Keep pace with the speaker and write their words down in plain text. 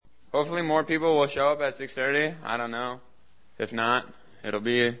Hopefully more people will show up at 6:30. I don't know. If not, it'll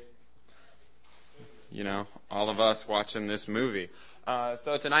be, all of us watching this movie.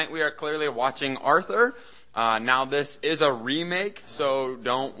 So tonight we are clearly watching Arthur. Now this is a remake, so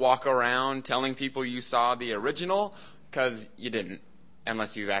don't walk around telling people you saw the original, because you didn't,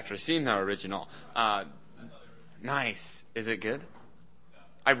 unless you've actually seen the original. Nice. Is it good?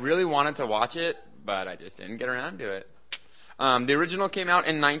 I really wanted to watch it, but I just didn't get around to it. The original came out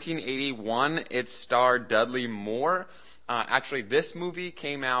in 1981. It starred Dudley Moore. Actually, this movie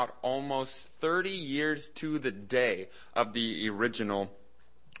came out almost 30 years to the day of the original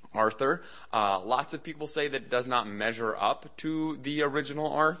Arthur. Lots of people say that it does not measure up to the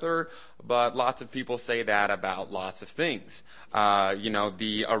original Arthur, but lots of people say that about lots of things.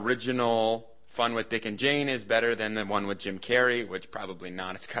 The original Fun with Dick and Jane is better than the one with Jim Carrey, which probably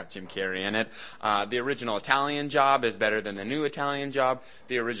not. It's got Jim Carrey in it. The original Italian Job is better than the new Italian Job.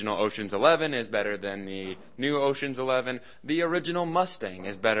 The original Ocean's 11 is better than the new Ocean's 11. The original Mustang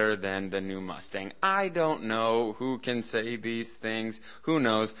is better than the new Mustang. I don't know who can say these things. Who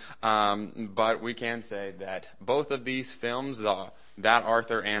knows? But we can say that both of these films, that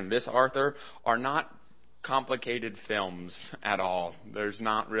Arthur and this Arthur, are not complicated films at all. There's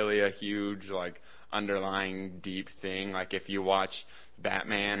not really a huge underlying deep thing. Like if you watch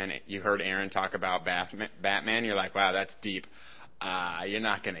Batman and you heard Aaron talk about Batman, you're like, wow, that's deep. You're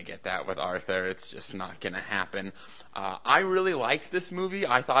not going to get that with Arthur. It's just not going to happen. I really liked this movie.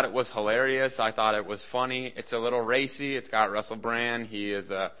 I thought it was hilarious. I thought it was funny. It's a little racy. It's got Russell Brand. He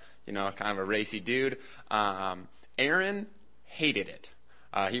is a kind of a racy dude. Aaron hated it.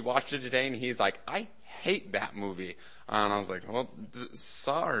 He watched it today and he's like, I hate that movie. And I was like, well,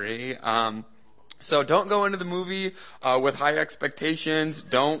 sorry. So don't go into the movie with high expectations.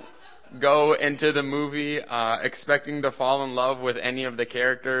 Don't go into the movie expecting to fall in love with any of the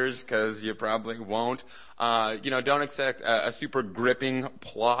characters, because you probably won't. Don't expect a super gripping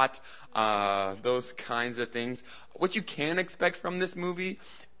plot, those kinds of things. What you can expect from this movie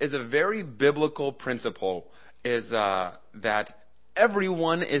is a very biblical principle, is that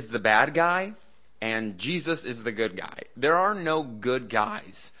everyone is the bad guy and Jesus is the good guy. There are no good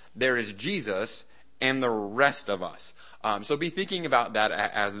guys. There is Jesus and the rest of us. So be thinking about that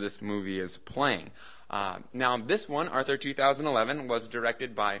as this movie is playing. Now, this one, Arthur 2011, was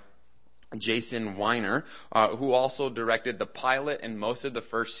directed by Jason Weiner, who also directed the pilot and most of the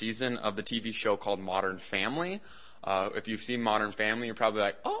first season of the TV show called Modern Family. If you've seen Modern Family, you're probably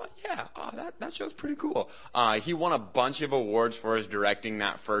like, oh, yeah, that show's pretty cool. He won a bunch of awards for his directing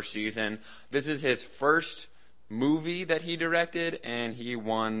that first season. This is his first movie that he directed, and he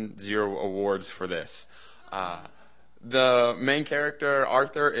won 0 awards for this. The main character,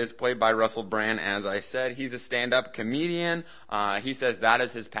 Arthur, is played by Russell Brand, as I said. He's a stand-up comedian. He says that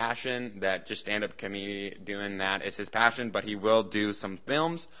is his passion, that just stand-up comedy, doing that is his passion, but he will do some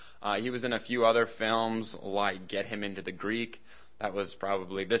films. He was in a few other films, like Get Him Into the Greek. That was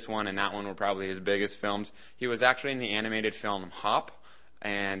probably this one, and that one were probably his biggest films. He was actually in the animated film Hop.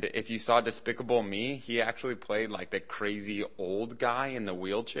 And if you saw Despicable Me, he actually played like the crazy old guy in the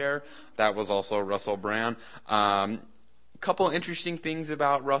wheelchair. That was also Russell Brand. Couple interesting things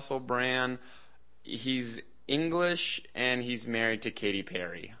about Russell Brand. He's English and he's married to Katy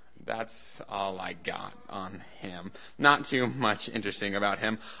Perry. That's all I got on him. Not too much interesting about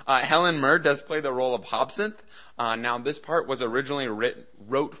him. Helen Mirren does play the role of Hobsonth. Now, this part was originally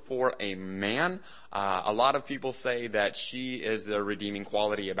wrote for a man. A lot of people say that she is the redeeming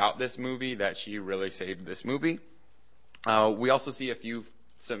quality about this movie, that she really saved this movie. We also see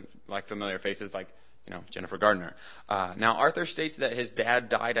some familiar faces like Jennifer Gardner. Now, Arthur states that his dad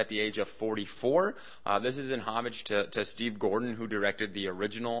died at the age of 44. This is in homage to Steve Gordon, who directed the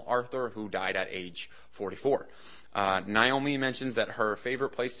original Arthur, who died at age 44. Naomi mentions that her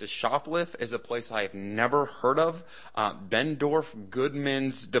favorite place to shoplift is a place I have never heard of, Bendorf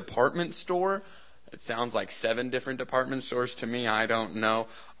Goodman's department store. It sounds like 7 different department stores to me. I don't know.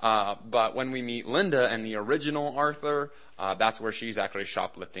 But when we meet Linda and the original Arthur, that's where she's actually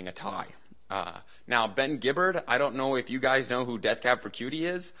shoplifting a tie. Now, Ben Gibbard, I don't know if you guys know who Death Cab for Cutie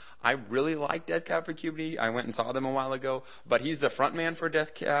is. I really like Death Cab for Cutie. I went and saw them a while ago. But he's the frontman for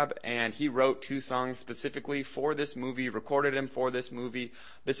Death Cab, and he wrote 2 songs specifically for this movie, recorded them for this movie.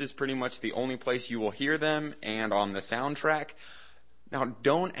 This is pretty much the only place you will hear them, and on the soundtrack. Now,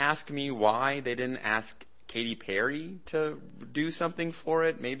 don't ask me why they didn't ask Katy Perry to do something for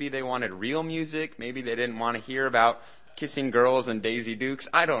it. Maybe they wanted real music. Maybe they didn't want to hear about Kissing Girls and Daisy Dukes.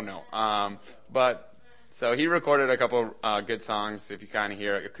 I don't know. But so he recorded a couple good songs. If you kind of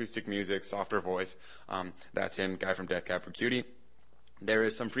hear acoustic music, softer voice, that's him, guy from Death Cab for Cutie. There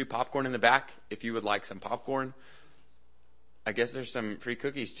is some free popcorn in the back if you would like some popcorn. I guess there's some free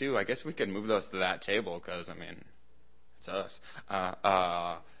cookies too. I guess we could move those to that table because, I mean, it's us.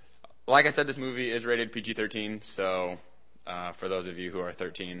 Like I said, this movie is rated PG-13, so for those of you who are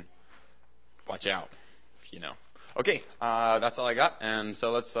 13, watch out, you know. Okay, that's all I got, and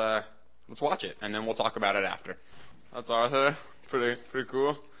so let's watch it, and then we'll talk about it after. That's Arthur. Pretty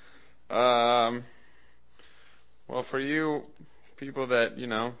cool. Well, for you people that, you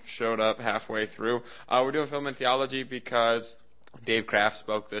know, showed up halfway through, we're doing film and theology because Dave Kraft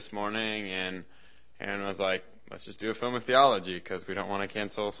spoke this morning and was like, let's just do a film and theology because we don't want to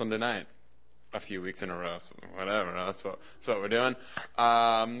cancel Sunday night a few weeks in a row. So whatever, that's what we're doing.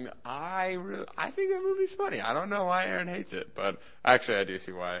 I think that movie's funny. I don't know why Aaron hates it, but actually I do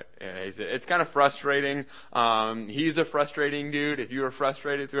see why Aaron hates it. It's kind of frustrating. He's a frustrating dude. If you were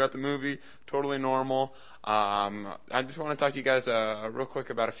frustrated throughout the movie, totally normal. I just want to talk to you guys real quick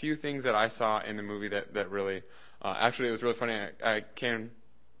about a few things that I saw in the movie that really, actually it was really funny. I came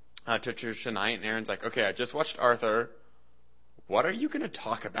to church tonight and Aaron's like, okay, I just watched Arthur. What are you going to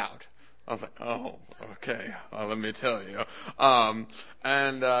talk about? I was like, oh, okay, well, let me tell you.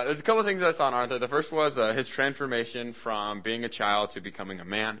 There's a couple of things that I saw in Arthur. The first was his transformation from being a child to becoming a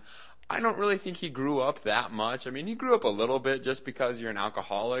man. I don't really think he grew up that much. I mean, he grew up a little bit. Just because you're an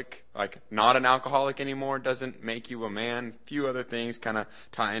alcoholic, like not an alcoholic anymore, doesn't make you a man. A few other things kind of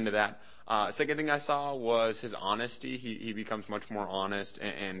tie into that. Second thing I saw was his honesty. He becomes much more honest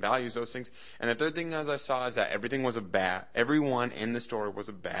and values those things. And the third thing as I saw is that everyone in the story was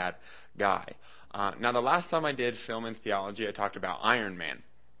a bad guy. Now, the last time I did film and theology, I talked about Iron Man.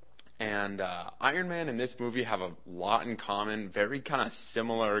 And Iron Man and this movie have a lot in common, very kind of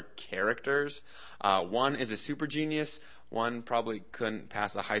similar characters. One is a super genius. One probably couldn't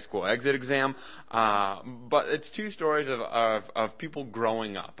pass a high school exit exam. But it's two stories of people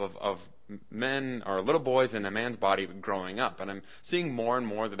growing up, of men or little boys in a man's body growing up. And I'm seeing more and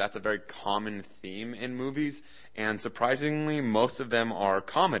more that that's a very common theme in movies. And surprisingly, most of them are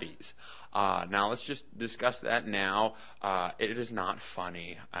comedies. Now let's just discuss that now. It is not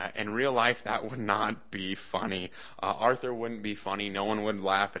funny. In real life, that would not be funny. Arthur wouldn't be funny. No one would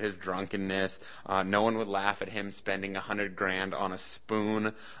laugh at his drunkenness. No one would laugh at him spending $100,000 on a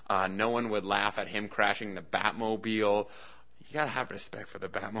spoon. No one would laugh at him crashing the Batmobile. You gotta have respect for the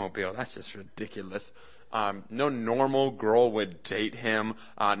Batmobile. That's just ridiculous. No normal girl would date him.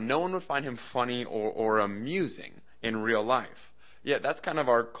 No one would find him funny or amusing in real life. Yeah, that's kind of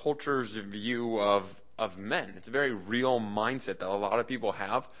our culture's view of men. It's a very real mindset that a lot of people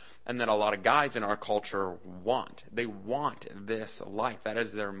have and that a lot of guys in our culture want. They want this life. That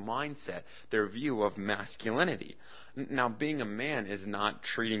is their mindset, their view of masculinity. Now, being a man is not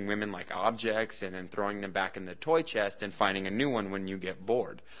treating women like objects and then throwing them back in the toy chest and finding a new one when you get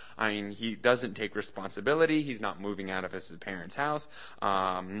bored. I mean, he doesn't take responsibility. He's not moving out of his parents' house.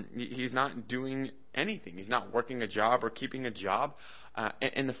 He's not doing anything. He's not working a job or keeping a job.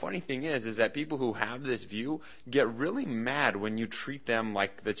 And the funny thing is that people who have this view get really mad when you treat them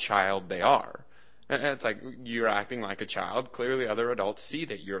like the child they are. It's like, you're acting like a child. Clearly other adults see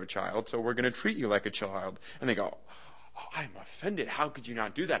that you're a child, so we're going to treat you like a child. And they go, oh, I'm offended. How could you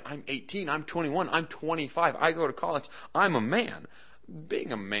not do that? I'm 18, I'm 21, I'm 25, I go to college, I'm a man.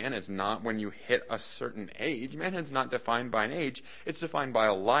 Being a man is not when you hit a certain age. Manhood's not defined by an age. It's defined by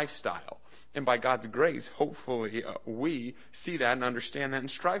a lifestyle. And by God's grace, hopefully, we see that and understand that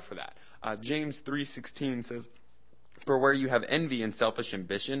and strive for that. James 3:16 says, for where you have envy and selfish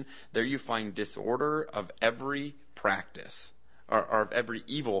ambition, there you find disorder of every practice. Or of every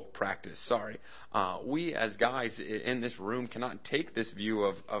evil practice, sorry. We as guys in this room cannot take this view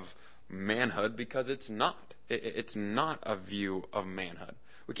of manhood because it's not. It's not a view of manhood.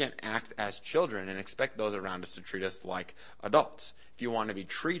 We can't act as children and expect those around us to treat us like adults. If you want to be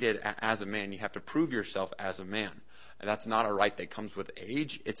treated as a man, you have to prove yourself as a man. And that's not a right that comes with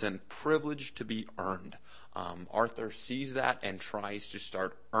age. It's a privilege to be earned. Arthur sees that and tries to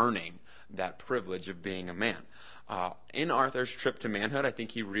start earning that privilege of being a man. In Arthur's trip to manhood, I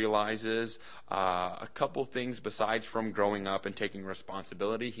think he realizes a couple things besides from growing up and taking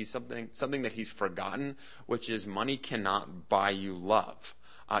responsibility. He's something that he's forgotten, which is money cannot buy you love.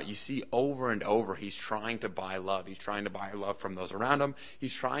 You see over and over, he's trying to buy love. He's trying to buy love from those around him.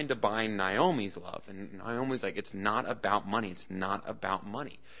 He's trying to buy Naomi's love. And Naomi's like, it's not about money. It's not about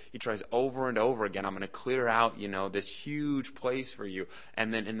money. He tries over and over again, I'm going to clear out, this huge place for you.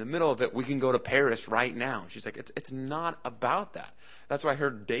 And then in the middle of it, we can go to Paris right now. She's like, it's not about that. That's why her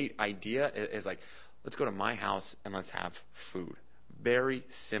date idea is like, let's go to my house and let's have food. very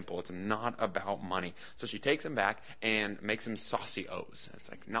simple. It's not about money. So she takes him back and makes him saucy-os. It's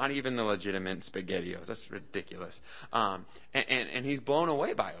like not even the legitimate SpaghettiOs. That's ridiculous. And he's blown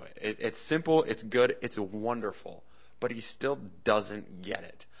away by it. It's simple. It's good. It's wonderful. But he still doesn't get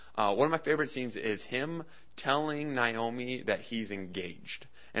it. One of my favorite scenes is him telling Naomi that he's engaged.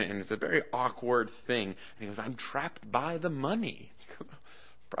 And it's a very awkward thing. And he goes, I'm trapped by the money.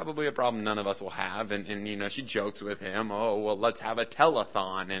 Probably a problem none of us will have. And she jokes with him, oh, well, let's have a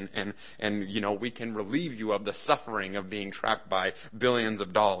telethon. And we can relieve you of the suffering of being trapped by billions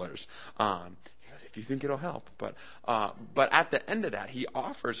of dollars. He goes, if you think it'll help. But at the end of that, he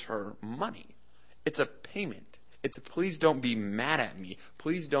offers her money. It's a payment. It's please don't be mad at me.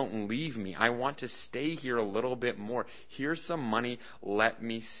 Please don't leave me. I want to stay here a little bit more. Here's some money. Let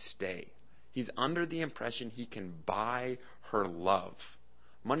me stay. He's under the impression he can buy her love.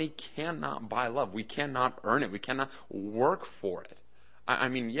 Money cannot buy love. We cannot earn it. We cannot work for it. I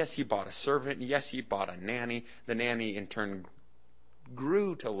mean, yes, he bought a servant. Yes, he bought a nanny. The nanny in turn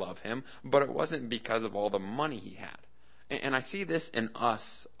grew to love him, but it wasn't because of all the money he had. And I see this in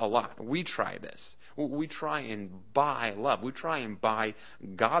us a lot. We try this. We try and buy love. We try and buy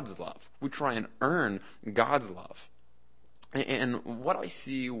God's love. We try and earn God's love. And what I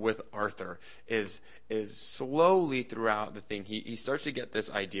see with Arthur is slowly throughout the thing, he starts to get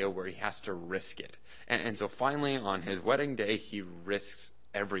this idea where he has to risk it. And so finally on his wedding day, he risks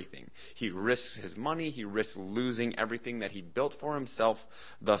everything. He risks his money. He risks losing everything that he built for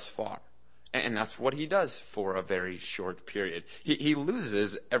himself thus far. And that's what he does for a very short period. He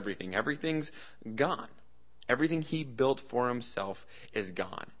loses everything. Everything's gone. Everything he built for himself is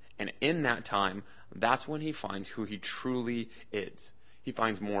gone. And in that time, that's when he finds who he truly is. He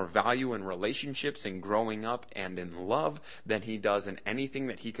finds more value in relationships and growing up and in love than he does in anything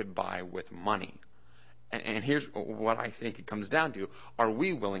that he could buy with money. And here's what I think it comes down to. Are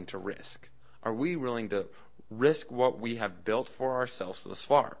we willing to risk? Are we willing to risk what we have built for ourselves thus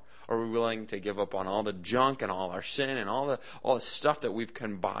far? Are we willing to give up on all the junk and all our sin and all the stuff that we've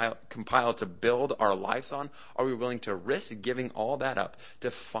compiled to build our lives on? Are we willing to risk giving all that up to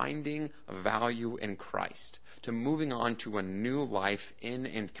finding value in Christ, to moving on to a new life in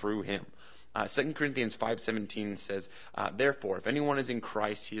and through him? 2 Corinthians 5:17 says, therefore, if anyone is in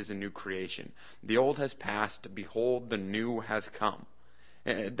Christ, he is a new creation. The old has passed. Behold, the new has come.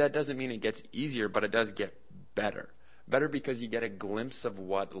 That doesn't mean it gets easier, but it does get better. Better because you get a glimpse of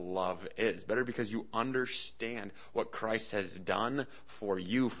what love is. Better because you understand what Christ has done for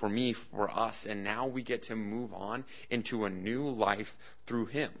you, for me, for us. And now we get to move on into a new life through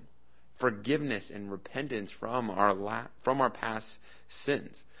him. Forgiveness and repentance from our past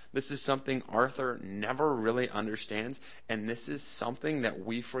sins. This is something Arthur never really understands. And this is something that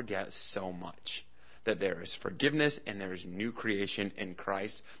we forget so much. That there is forgiveness and there is new creation in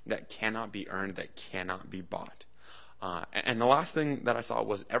Christ that cannot be earned, that cannot be bought. And the last thing that I saw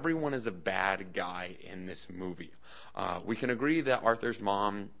was everyone is a bad guy in this movie. We can agree that Arthur's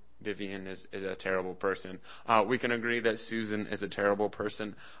mom, Vivian, is a terrible person. We can agree that Susan is a terrible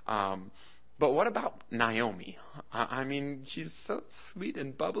person. But what about Naomi? I mean, she's so sweet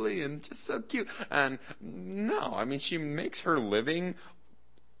and bubbly and just so cute. And no, I mean, she makes her living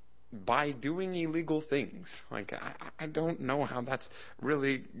by doing illegal things. Like, I don't know how that's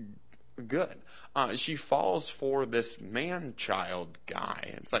really good. She falls for this man-child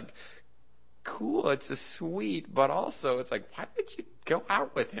guy. It's like, cool, it's a sweet, but also it's like, why would you go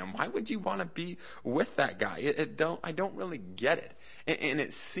out with him? Why would you want to be with that guy? I don't really get it. And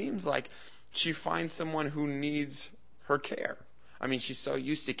it seems like she finds someone who needs her care. I mean, she's so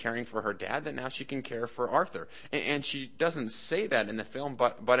used to caring for her dad that now she can care for Arthur. And she doesn't say that in the film,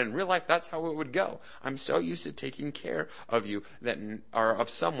 but in real life, that's how it would go. I'm so used to taking care of you or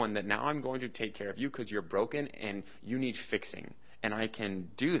of someone that now I'm going to take care of you because you're broken and you need fixing. And I can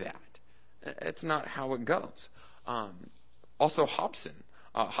do that. It's not how it goes. Also, Hobson.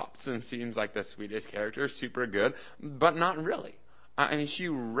 Hobson seems like the sweetest character, super good, but not really. I mean, she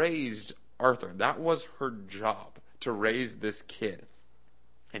raised Arthur. That was her job, to raise this kid.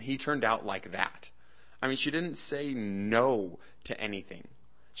 And he turned out like that. I mean, she didn't say no to anything.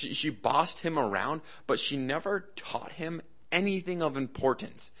 She bossed him around, but she never taught him anything of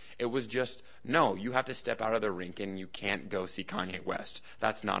importance. It was just, no, you have to step out of the rink and you can't go see Kanye West.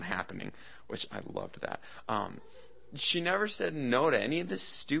 That's not happening, which I loved that. She never said no to any of the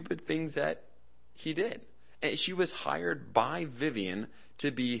stupid things that he did. She was hired by Vivian to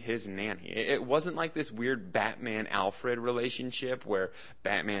be his nanny. It wasn't like this weird Batman-Alfred relationship where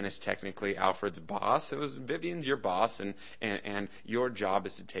Batman is technically Alfred's boss. It was Vivian's your boss, and your job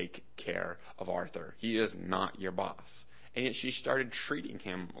is to take care of Arthur. He is not your boss. and yet she started treating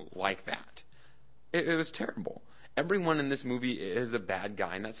him like that. It was terrible. Everyone in this movie is a bad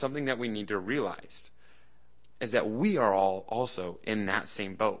guy, and that's something that we need to realize, is that we are all also in that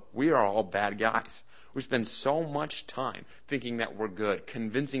same boat. We are all bad guys. We spend so much time thinking that we're good,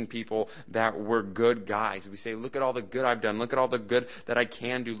 convincing people that we're good guys. We say, look at all the good I've done. Look at all the good that I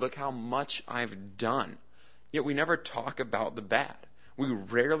can do. Look how much I've done. Yet we never talk about the bad. We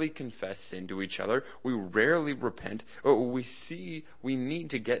rarely confess sin to each other. We rarely repent. We need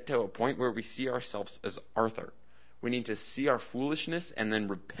to get to a point where we see ourselves as Arthur. We need to see our foolishness and then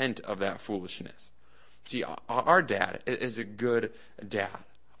repent of that foolishness. See, our dad is a good dad.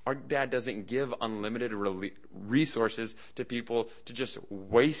 Our dad doesn't give unlimited resources to people to just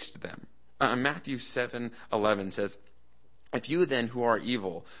waste them. Matthew 7:11 says, "If you then who are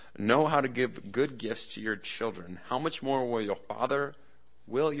evil know how to give good gifts to your children, how much more will your Father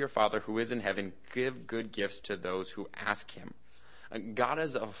who is in heaven give good gifts to those who ask him?" God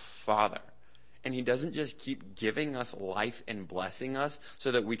is a father, and he doesn't just keep giving us life and blessing us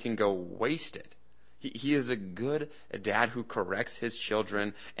so that we can go waste it. He is a good dad who corrects his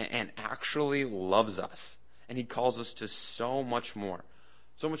children and actually loves us. And he calls us to so much more.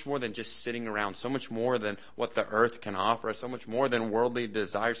 So much more than just sitting around. So much more than what the earth can offer us. So much more than worldly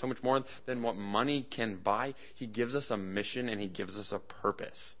desire. So much more than what money can buy. He gives us a mission and he gives us a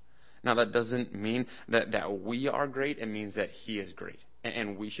purpose. Now that doesn't mean that we are great. It means that he is great.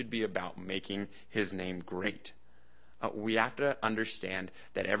 And we should be about making his name great. We have to understand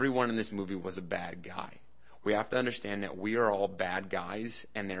that everyone in this movie was a bad guy. We have to understand that we are all bad guys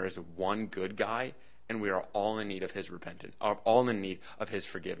and there is one good guy, and we are all in need of his repentance, all in need of his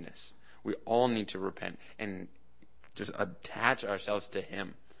forgiveness. We all need to repent and just attach ourselves to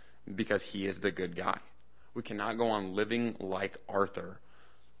him because he is the good guy. We cannot go on living like Arthur,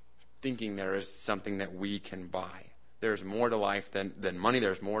 thinking there is something that we can buy. There's more to life than money.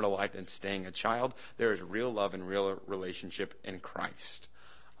 There's more to life than staying a child. There is real love and real relationship in Christ.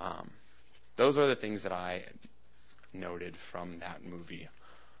 Those are the things that I noted from that movie.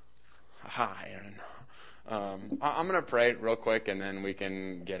 Hi, Aaron. I'm going to pray real quick, and then we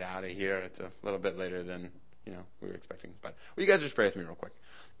can get out of here. It's a little bit later than we were expecting. But will you guys just pray with me real quick?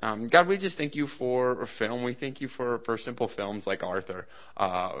 God, we just thank you for film. We thank you for simple films like Arthur,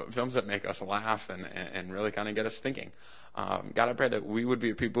 films that make us laugh and really kind of get us thinking. God, I pray that we would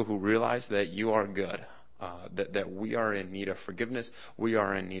be people who realize that you are good, that we are in need of forgiveness, we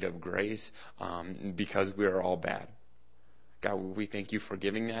are in need of grace, because we are all bad. God, we thank you for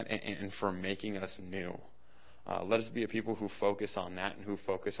giving that and for making us new. Let us be a people who focus on that and who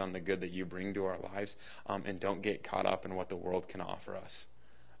focus on the good that you bring to our lives, and don't get caught up in what the world can offer us.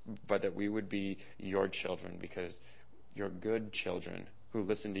 But that we would be your children because you're good children who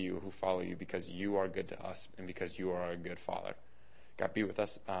listen to you, who follow you because you are good to us and because you are a good father. God, be with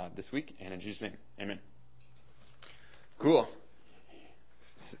us this week, and in Jesus' name, amen. Cool.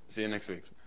 See you next week.